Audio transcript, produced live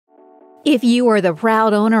If you are the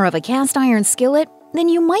proud owner of a cast iron skillet, then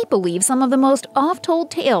you might believe some of the most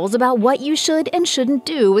oft-told tales about what you should and shouldn't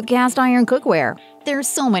do with cast iron cookware. There's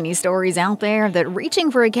so many stories out there that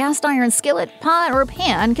reaching for a cast iron skillet, pot, or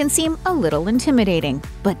pan can seem a little intimidating.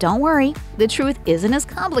 But don't worry, the truth isn't as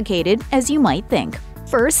complicated as you might think.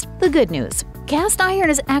 First, the good news. Cast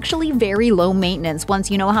iron is actually very low maintenance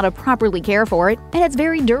once you know how to properly care for it, and it's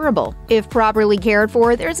very durable. If properly cared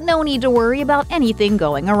for, there's no need to worry about anything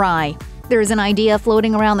going awry. There's an idea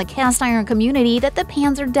floating around the cast iron community that the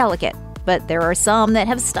pans are delicate, but there are some that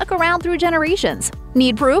have stuck around through generations.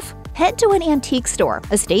 Need proof? Head to an antique store,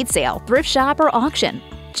 estate sale, thrift shop, or auction.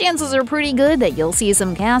 Chances are pretty good that you'll see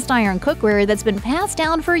some cast iron cookware that's been passed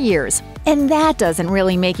down for years. And that doesn't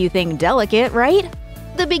really make you think delicate, right?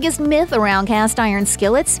 The biggest myth around cast iron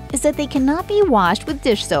skillets is that they cannot be washed with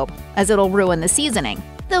dish soap, as it'll ruin the seasoning.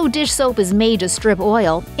 Though dish soap is made to strip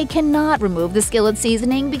oil, it cannot remove the skillet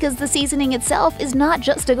seasoning because the seasoning itself is not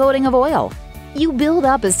just a coating of oil. You build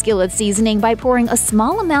up a skillet seasoning by pouring a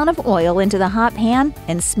small amount of oil into the hot pan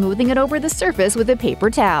and smoothing it over the surface with a paper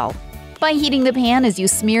towel. By heating the pan as you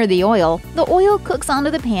smear the oil cooks onto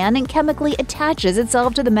the pan and chemically attaches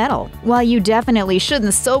itself to the metal. While you definitely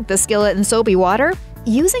shouldn't soak the skillet in soapy water,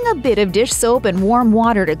 using a bit of dish soap and warm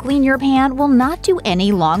water to clean your pan will not do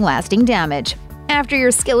any long-lasting damage. After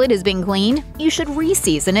your skillet has been cleaned, you should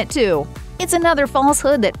re-season it too. It's another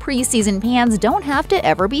falsehood that pre-seasoned pans don't have to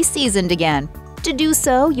ever be seasoned again. To do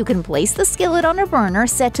so, you can place the skillet on a burner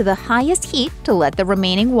set to the highest heat to let the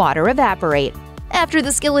remaining water evaporate. After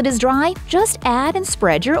the skillet is dry, just add and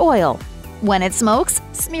spread your oil. When it smokes,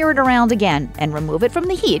 smear it around again and remove it from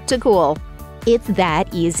the heat to cool. It's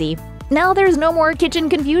that easy. Now there's no more kitchen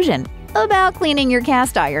confusion. About cleaning your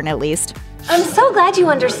cast iron, at least. I'm so glad you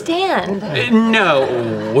understand.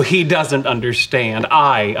 No, he doesn't understand.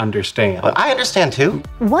 I understand. I understand too.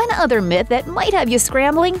 One other myth that might have you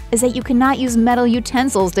scrambling is that you cannot use metal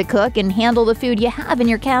utensils to cook and handle the food you have in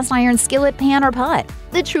your cast iron skillet, pan, or pot.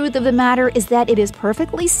 The truth of the matter is that it is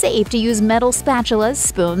perfectly safe to use metal spatulas,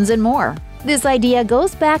 spoons, and more. This idea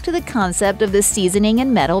goes back to the concept of the seasoning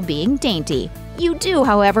and metal being dainty. You do,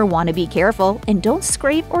 however, want to be careful and don't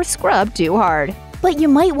scrape or scrub too hard. But you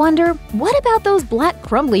might wonder, what about those black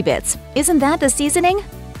crumbly bits? Isn't that the seasoning?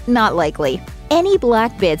 Not likely. Any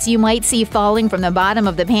black bits you might see falling from the bottom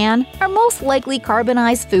of the pan are most likely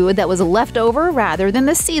carbonized food that was left over rather than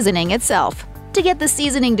the seasoning itself. To get the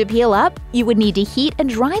seasoning to peel up, you would need to heat and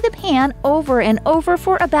dry the pan over and over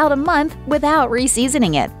for about a month without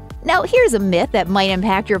re-seasoning it. Now here's a myth that might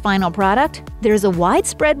impact your final product. There's a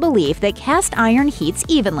widespread belief that cast iron heats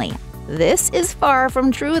evenly. This is far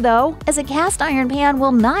from true though, as a cast iron pan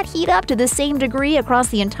will not heat up to the same degree across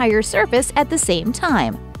the entire surface at the same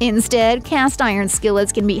time. Instead, cast iron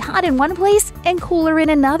skillets can be hot in one place and cooler in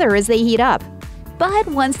another as they heat up. But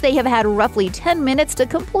once they have had roughly 10 minutes to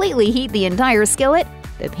completely heat the entire skillet,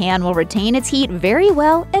 the pan will retain its heat very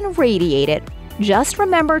well and radiate it. Just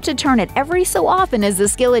remember to turn it every so often as the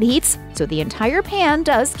skillet heats, so the entire pan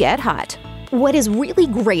does get hot. What is really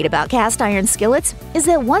great about cast iron skillets is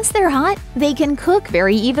that once they're hot, they can cook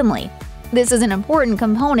very evenly. This is an important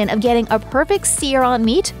component of getting a perfect sear on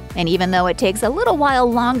meat, and even though it takes a little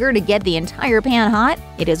while longer to get the entire pan hot,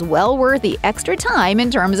 it is well worth the extra time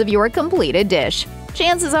in terms of your completed dish.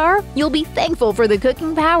 Chances are, you'll be thankful for the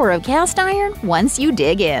cooking power of cast iron once you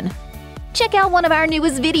dig in. Check out one of our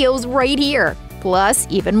newest videos right here! Plus,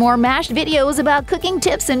 even more mashed videos about cooking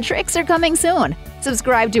tips and tricks are coming soon.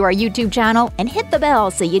 Subscribe to our YouTube channel and hit the bell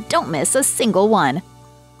so you don't miss a single one.